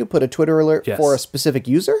thing you can do? Put a Twitter alert for a specific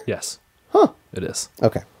user? Yes. Huh. It is.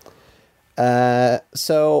 Okay.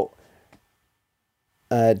 So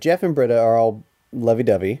Jeff and Britta are all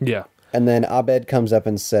lovey-dovey. Yeah. And then Abed comes up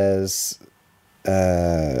and says,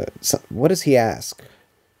 what does he ask?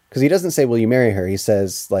 Because he doesn't say, will you marry her? He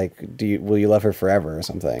says, like, will you love her forever or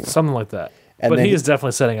something? Something like that. And but he is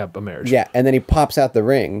definitely setting up a marriage. Yeah, and then he pops out the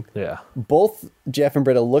ring. Yeah. Both Jeff and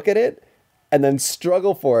Britta look at it and then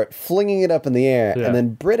struggle for it, flinging it up in the air. Yeah. And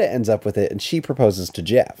then Britta ends up with it and she proposes to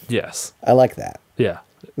Jeff. Yes. I like that. Yeah.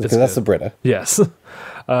 Because that's the Britta. Yes.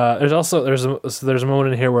 There's a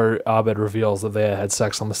moment in here where Abed reveals that they had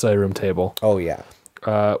sex on the study room table. Oh, yeah.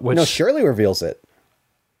 Which Shirley reveals it.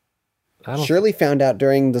 Shirley found out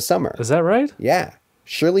during the summer. Is that right? Yeah.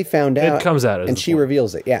 Shirley found out. It comes out. And she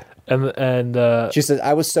reveals it, yeah. And she says,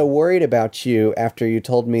 I was so worried about you after you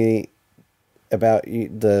told me about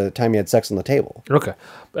the time you had sex on the table. Okay.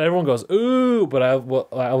 But everyone goes, ooh, but I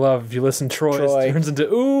love, if you listen, Troy turns into,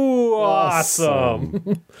 ooh,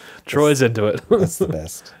 awesome. Troy's into it. That's the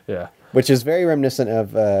best. Yeah. which is very reminiscent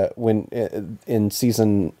of when in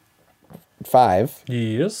season 5.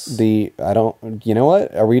 Yes. You know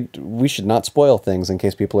what? We should not spoil things in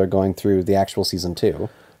case people are going through the actual season 2.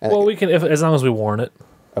 Well, we can as long as we warn it.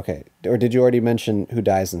 Okay. Or did you already mention who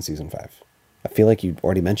dies in season 5? I feel like you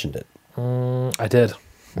already mentioned it. I did.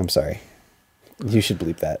 I'm sorry. You should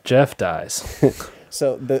bleep that. Jeff dies.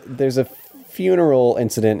 So there's a funeral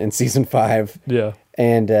incident in season 5. Yeah.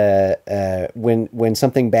 And when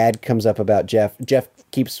something bad comes up about Jeff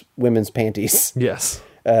keeps women's panties. Yes.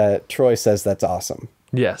 Troy says that's awesome.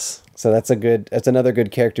 Yes. So that's another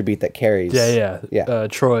good character beat that carries. Yeah.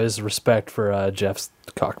 Troy's respect for Jeff's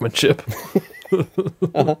cockmanship.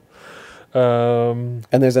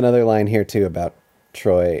 And there's another line here too about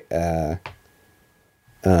Troy.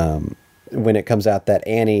 When it comes out that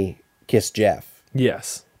Annie kissed Jeff.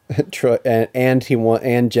 Yes. Troy and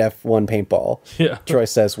Jeff won paintball. Yeah. Troy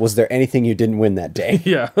says, "Was there anything you didn't win that day?"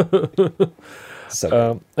 Yeah.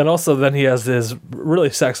 So and also then he has this really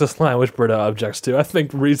sexist line, which Britta objects to. I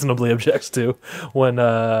think reasonably objects to when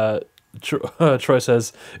Troy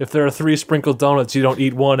says, "If there are 3 sprinkled donuts, you don't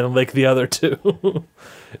eat one and lick the other 2."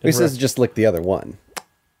 He says, "Just lick the other one."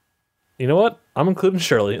 You know what? I'm including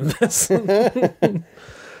Shirley in this.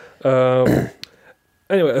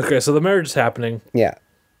 Anyway, okay, so the marriage is happening. Yeah.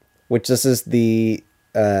 Which this is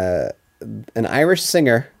an Irish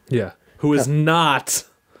singer. Yeah. Who is not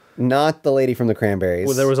the lady from the Cranberries.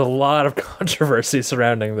 Well, there was a lot of controversy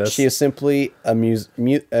surrounding this. She is simply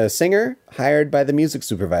a singer hired by the music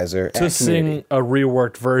supervisor to sing a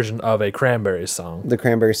reworked version of a Cranberries song. The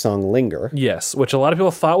Cranberries song "Linger." Yes, which a lot of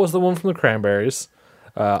people thought was the one from the Cranberries.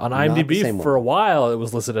 On IMDb, for a while, it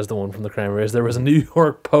was listed as the one from the Cranberries. There was a New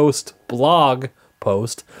York Post blog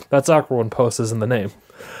post, that's awkward when post is in the name,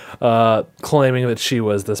 claiming that she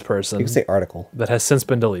was this person. You can say article. That has since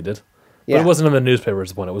been deleted. Yeah. But it wasn't in the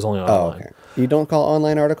newspapers when it was only online. Oh, okay. You don't call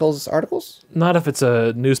online articles articles? Not if it's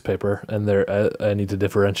a newspaper, and I need to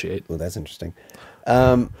differentiate. Oh, that's interesting.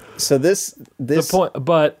 So this the point,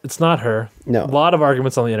 but it's not her. No. A lot of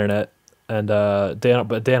arguments on the internet, and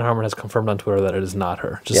Dan Harmon has confirmed on Twitter that it is not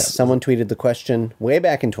her. Someone tweeted the question way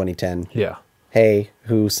back in 2010. Yeah. Hey,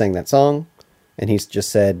 who sang that song? And he's just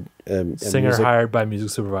said, singer hired by music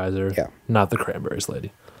supervisor. Yeah. Not the Cranberries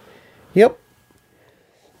lady. Yep.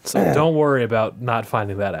 So don't worry about not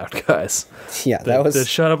finding that out, guys. Yeah, the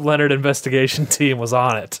Shut Up Leonard investigation team was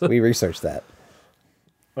on it. We researched that.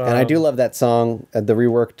 And I do love that song, the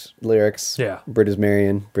reworked lyrics. Yeah. Britta's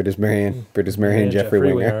Marion, Jeffrey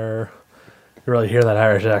Winger. You really hear that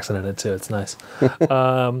Irish accent in it, too. It's nice.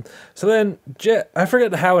 So then, I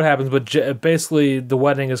forget how it happens, but basically the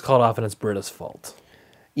wedding is called off and it's Britta's fault.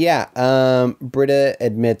 Yeah, Britta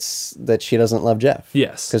admits that she doesn't love Jeff.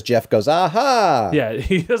 Yes. Because Jeff goes, aha! Yeah,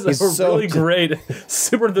 he does a really great,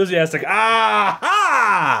 super enthusiastic,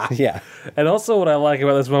 aha! Yeah. And also what I like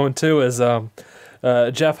about this moment, too, is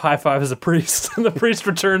Jeff high-fives a priest, and the priest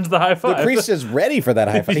returns the high-five. The priest is ready for that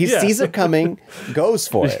high-five. He sees it coming, goes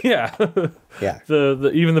for it. Yeah. Yeah.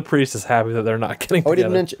 Even the priest is happy that they're not getting together. I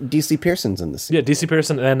didn't mention D.C. Pearson's in this scene. Yeah, D.C.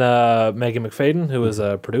 Pearson and Megan McFadden, who is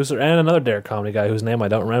a producer, and another Derek comedy guy whose name I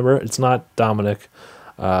don't remember. It's not Dominic.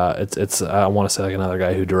 It's I want to say like another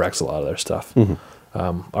guy who directs a lot of their stuff. Mm-hmm.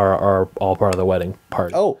 Are all part of the wedding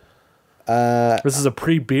party. Oh. This is a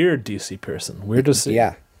pre-beard D.C. Pearson. Weird to see.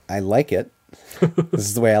 Yeah, I like it. This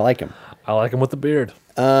is the way I like him. I like him with the beard.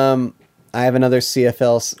 I have another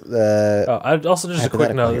CFL. I'd also just a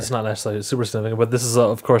quick note. It's not necessarily super significant, but this is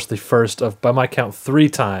of course the first of, by my count, 3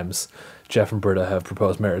 times Jeff and Britta have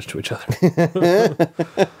proposed marriage to each other.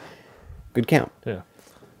 Good count. Yeah.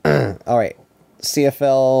 All right.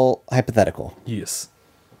 CFL hypothetical. Yes.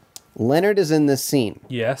 Leonard is in this scene.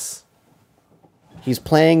 Yes. He's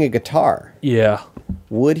playing a guitar. Yeah.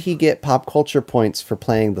 Would he get pop culture points for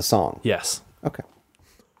playing the song? Yes. Okay.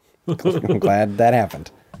 I'm glad that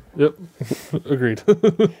happened. Yep. Agreed.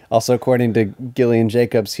 Also, according to Gillian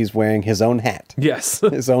Jacobs, he's wearing his own hat. Yes.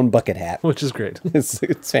 His own bucket hat. Which is great. It's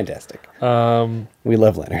fantastic. We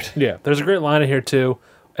love Leonard. Yeah. There's a great line in here, too.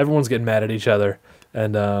 Everyone's getting mad at each other.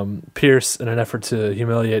 And Pierce, in an effort to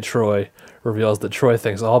humiliate Troy, reveals that Troy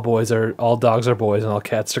thinks all dogs are boys and all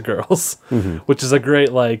cats are girls. Mm-hmm. Which is a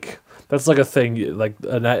great, that's like a thing, like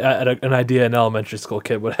an idea an elementary school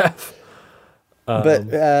kid would have.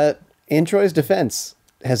 But in Troy's defense,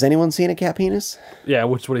 has anyone seen a cat penis? Yeah,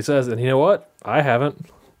 which is what he says. And you know what? I haven't.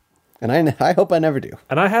 And I hope I never do.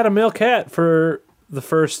 And I had a male cat for the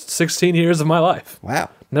first 16 years of my life. Wow.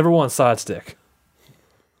 Never once saw its dick.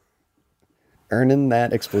 Earning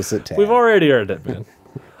that explicit tag. We've already earned it, man.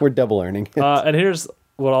 We're double earning. And here's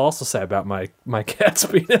what I'll also say about my cat's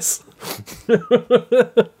penis.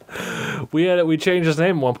 We changed his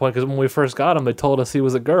name at one point because when we first got him, they told us he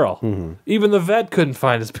was a girl. Mm-hmm. Even the vet couldn't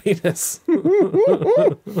find his penis.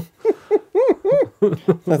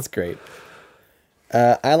 That's great.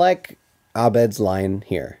 I like Abed's line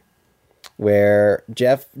here, where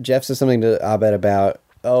Jeff says something to Abed about,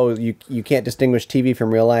 "Oh, you can't distinguish TV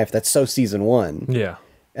from real life. That's so season 1." Yeah.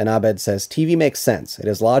 And Abed says, "TV makes sense. It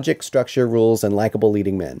has logic, structure, rules, and likable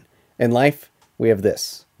leading men. In life, we have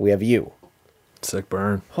this. We have you." Sick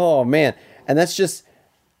burn. Oh, man. And I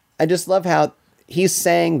just love how he's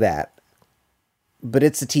saying that, but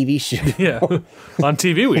it's a TV show. Yeah. On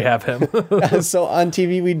TV, we have him. So on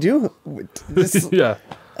TV, we do. Yeah.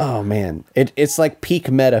 Oh, man. It's like peak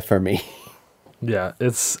meta for me. Yeah.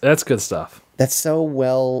 That's good stuff. That's so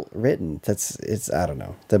well written. I don't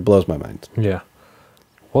know. That blows my mind. Yeah.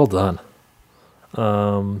 Well done.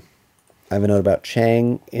 I have a note about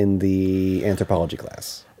Chang in the anthropology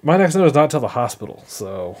class. My next note is not till the hospital,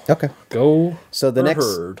 so Okay. go. So the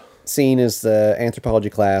next scene is the anthropology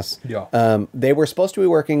class. Yeah. They were supposed to be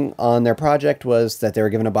working on their project was that they were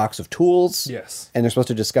given a box of tools. Yes. And they're supposed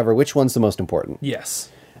to discover which one's the most important. Yes.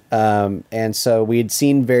 And so we'd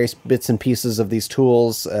seen various bits and pieces of these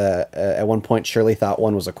tools. At one point, Shirley thought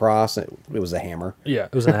one was a cross. It was a hammer. Yeah,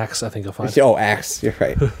 it was an axe, I think you'll find. Oh, axe. You're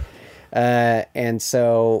right. And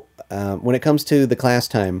so when it comes to the class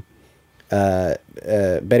time,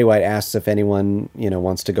 Betty White asks if anyone,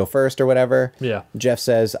 wants to go first or whatever. Yeah. Jeff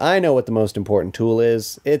says, "I know what the most important tool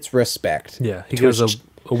is. It's respect." Yeah, he gives a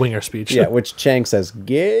winger speech. Yeah, which Chang says,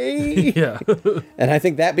 "Gay." Yeah. And I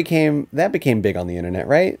think that became big on the internet,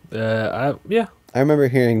 right? Yeah. I remember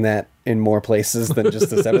hearing that in more places than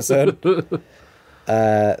just this episode.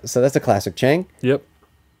 So that's a classic Chang. Yep.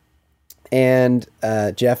 And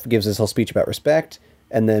Jeff gives his whole speech about respect.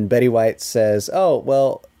 And then Betty White says, "Oh,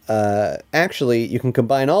 well, actually, you can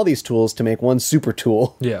combine all these tools to make one super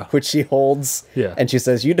tool." Yeah. Which she holds. Yeah. And she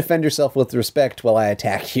says, "You defend yourself with respect while I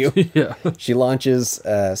attack you." Yeah. She launches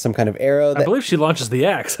some kind of arrow. I believe she launches the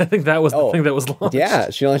axe. I think that was the thing that was launched. Yeah,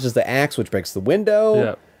 she launches the axe, which breaks the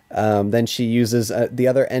window. Yeah. Then she uses the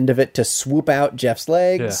other end of it to swoop out Jeff's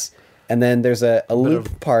legs. Yeah. And then there's a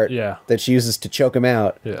loop part that she uses to choke him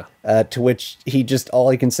out. Yeah. To which all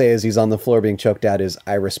he can say as he's on the floor being choked out is,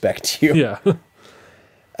 "I respect you." Yeah.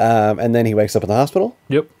 And then he wakes up in the hospital.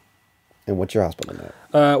 Yep. And what's your hospital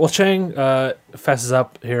note? Well, Chang fesses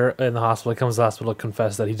up here in the hospital. He comes to the hospital to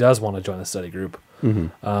confess that he does want to join the study group.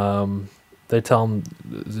 Mm-hmm. They tell him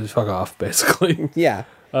to fuck off, basically. Yeah.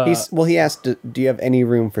 He asked, "Do you have any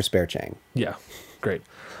room for spare Chang?" Yeah. Great.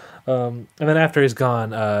 And then after he's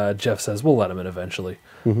gone, Jeff says, "We'll let him in eventually,"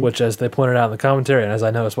 which, as they pointed out in the commentary, and as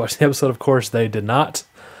I noticed watching the episode, of course, they did not.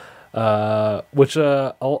 Which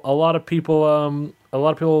a lot of people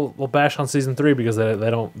will bash on season 3 because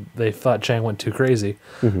they thought Chang went too crazy.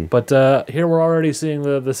 Mm-hmm. But here we're already seeing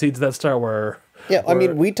the seeds that start where. Yeah, I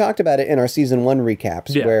mean, we talked about it in our season 1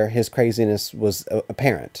 recaps where his craziness was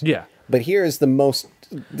apparent. Yeah. But here is the most.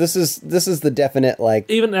 This is the definite,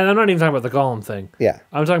 like, and I'm not even talking about the Gollum thing. Yeah,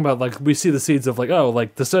 I'm talking about, like, we see the seeds of,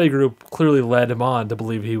 like, the study group clearly led him on to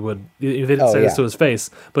believe he would. They didn't say this to his face,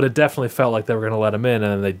 but it definitely felt like they were going to let him in,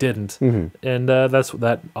 and they didn't. Mm-hmm. And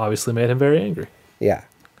that obviously made him very angry. Yeah.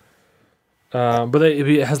 But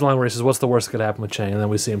it has a line where he says, "What's the worst that could happen with Chang?" And then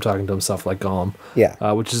we see him talking to himself like Gollum.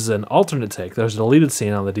 Yeah. Which is an alternate take. There's a deleted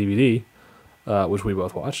scene on the DVD, which we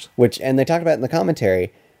both watched. And they talked about it in the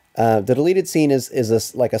commentary. The deleted scene is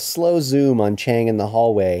a slow zoom on Chang in the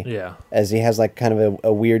hallway. Yeah. As he has, like, kind of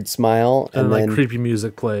a weird smile. And then creepy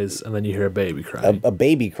music plays, and then you hear a baby cry. A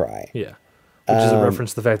baby cry. Yeah. Which is a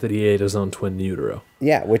reference to the fact that he ate his own twin in utero.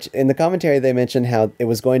 Yeah, which in the commentary they mentioned how it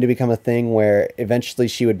was going to become a thing where eventually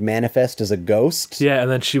she would manifest as a ghost. Yeah, and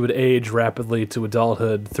then she would age rapidly to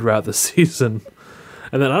adulthood throughout the season.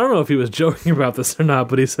 And then I don't know if he was joking about this or not,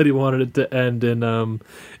 but he said he wanted it to end in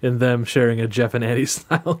them sharing a Jeff and Annie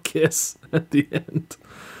style kiss at the end,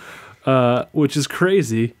 which is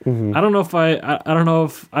crazy. Mm-hmm. I don't know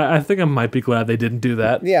if I think I might be glad they didn't do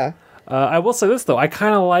that. Yeah. I will say this though, I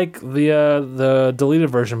kind of like the deleted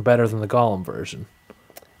version better than the Gollum version.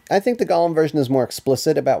 I think the Gollum version is more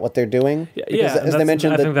explicit about what they're doing. Yeah, as they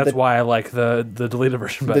mentioned, I think that's why I like the deleted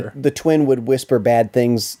version better. The twin would whisper bad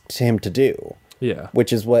things to him to do. Yeah.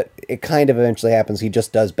 Which is what it kind of eventually happens. He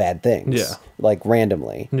just does bad things. Yeah. Like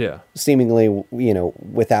randomly. Yeah. Seemingly,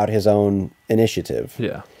 without his own initiative.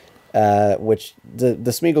 Yeah. Which the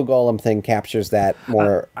Smeagol Gollum thing captures that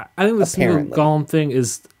more. I think the Smeagol Gollum thing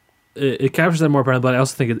is. It captures that more apparently, but I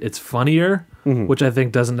also think it's funnier, which I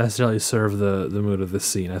think doesn't necessarily serve the mood of this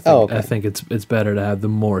scene. I think it's better to have the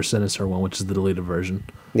more sinister one, which is the deleted version.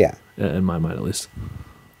 Yeah. In my mind, at least.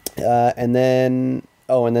 And then,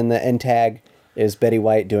 Oh, and then the end tag is Betty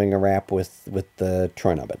White doing a rap with the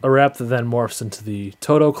Troy Nubbin. A rap that then morphs into the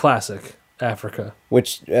Toto classic, Africa.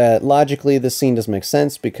 Which, logically, this scene doesn't make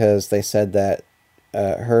sense because they said that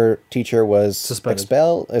her teacher was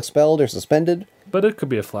expelled or suspended. But it could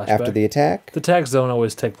be a flashback. After the attack. The tags don't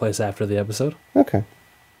always take place after the episode. Okay.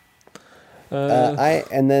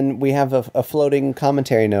 And then we have a floating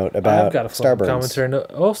commentary note about I've got a floating Starburns. commentary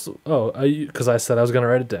note. Also, because I said I was going to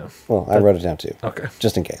write it down. Well, I wrote it down too. Okay.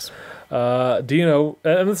 Just in case. Dino,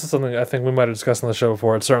 and this is something I think we might have discussed on the show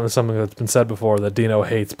before. It's certainly something that's been said before, that Dino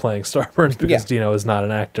hates playing Starburns because Dino is not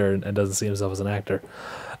an actor and doesn't see himself as an actor.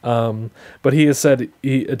 But he has said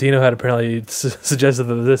Dino had apparently suggested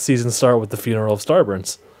that this season start with the funeral of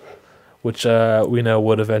Starburns, which we know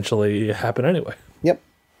would eventually happen anyway. Yep.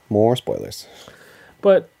 More spoilers.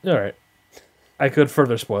 But, all right. I could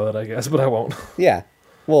further spoil it, I guess, but I won't. Yeah.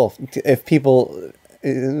 Well, if people...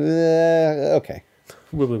 okay.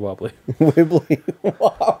 Wibbly wobbly. Wibbly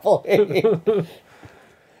wobbly.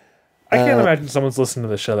 I can't imagine someone's listening to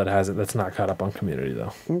the show that's not caught up on Community,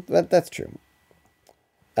 though. That's true.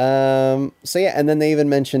 So yeah, and then they even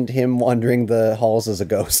mentioned him wandering the halls as a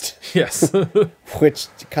ghost. Yes. Which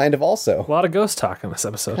kind of also... A lot of ghost talk in this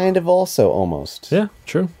episode. Kind of also, almost. Yeah,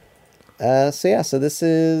 true. So this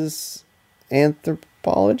is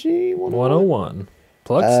Anthropology 101.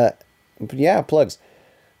 Plugs? Yeah, plugs.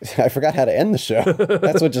 I forgot how to end the show.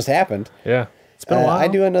 That's what just happened. Yeah. It's been a while. I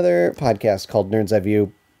do another podcast called Nerds Eye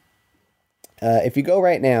View. If you go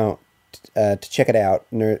right now to check it out,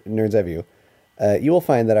 Nerds Eye View, you will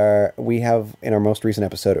find that we have in our most recent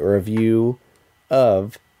episode a review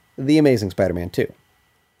of The Amazing Spider-Man 2.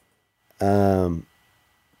 So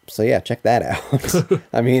yeah, check that out.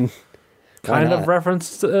 I mean, kind of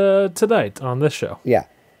referenced tonight on this show. Yeah.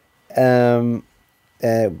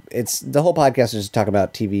 It's the whole podcast is just talking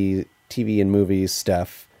about TV and movies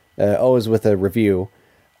stuff, always with a review.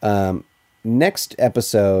 Next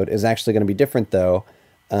episode is actually going to be different though.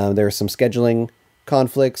 There are some scheduling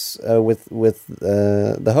conflicts with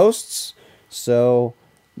the hosts, so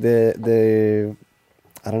the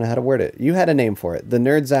I don't know how to word it. You had a name for it. The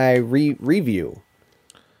Nerd's Eye review.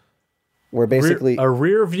 Where basically a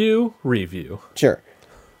rear view review. Sure.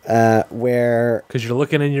 Where because you're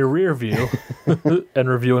looking in your rear view and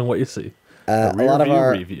reviewing what you see. A lot of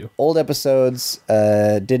our old episodes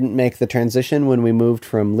didn't make the transition when we moved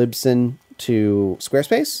from Libsyn to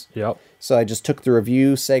Squarespace. Yep. So I just took the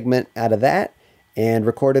review segment out of that and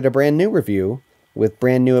recorded a brand new review with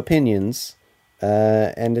brand new opinions,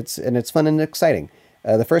 and it's fun and exciting.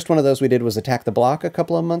 The first one of those we did was Attack the Block a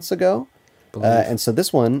couple of months ago, and so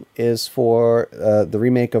this one is for the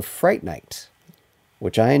remake of Fright Night,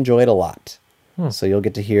 which I enjoyed a lot. So you'll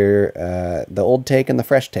get to hear the old take and the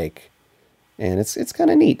fresh take, and it's kind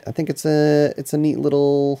of neat. I think it's a neat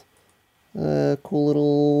little, cool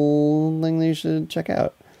little thing that you should check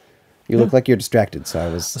out. You look like you're distracted, so I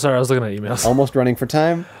was looking at emails. Almost running for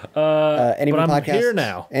time. But I'm here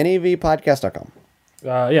now. NEVpodcast.com.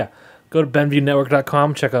 Yeah. Go to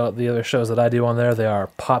BenviewNetwork.com. Check out the other shows that I do on there. They are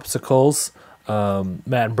Popsicles,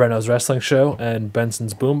 Matt and Breno's Wrestling Show, and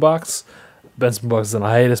Benson's Boombox. Benson's Boombox is on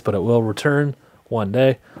hiatus, but it will return one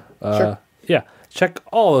day. Sure. Yeah. Check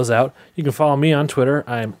all those out. You can follow me on Twitter.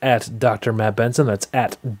 I'm at Dr. Matt Benson. That's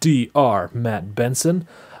at Dr. Matt Benson.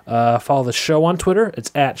 Follow the show on Twitter.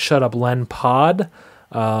 It's at ShutUpLenPod.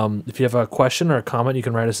 If you have a question or a comment, you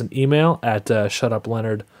can write us an email at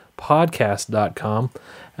shutupleonardpodcast.com.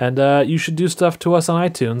 And you should do stuff to us on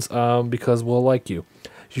iTunes because we'll like you.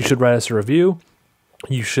 You should write us a review.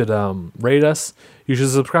 You should rate us. You should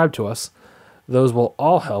subscribe to us. Those will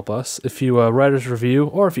all help us. If you write us a review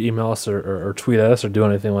or if you email us or tweet at us or do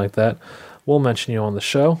anything like that, we'll mention you on the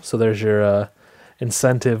show. So there's your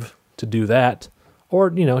incentive to do that. Or,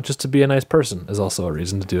 just to be a nice person is also a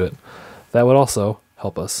reason to do it. That would also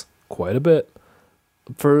help us quite a bit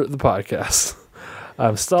for the podcast.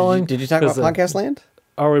 I'm stalling. Did you talk about Podcast Land?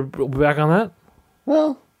 Are we back on that?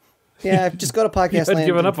 Well, yeah, just go to Podcast Land. I've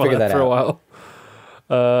given up on that for a while.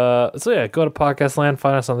 So yeah, go to Podcast Land,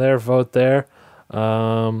 find us on there, vote there.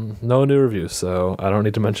 No new reviews, so I don't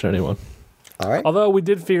need to mention anyone. All right. Although we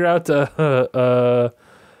did figure out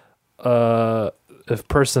if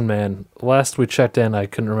Person Man, last we checked in, I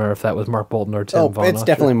couldn't remember if that was Mark Bolton or Tim Von it's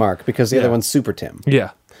definitely Mark, because the other one's Super Tim.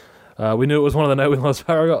 Yeah. We knew it was one of the Night We Lost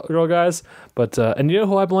Power Girl guys, but and you know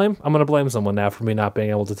who I blame? I'm going to blame someone now for me not being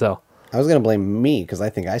able to tell. I was going to blame me, because I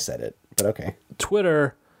think I said it, but okay.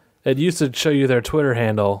 Twitter, it used to show you their Twitter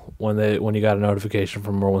handle when you got a notification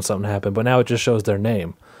from them or when something happened, but now it just shows their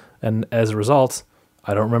name. And as a result,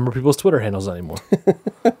 I don't remember people's Twitter handles anymore.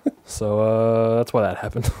 So that's why that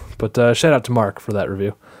happened. But shout out to Mark for that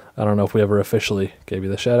review. I don't know if we ever officially gave you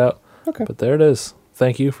the shout out. Okay. But there it is.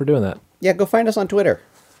 Thank you for doing that. Yeah, go find us on Twitter.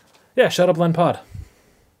 Yeah, Shut Up Len Pod.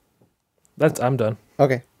 I'm done.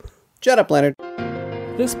 Okay. Shut up, Leonard.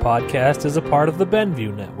 This podcast is a part of the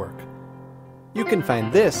Benview Network. You can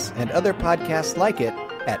find this and other podcasts like it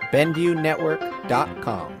at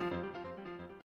BenviewNetwork.com.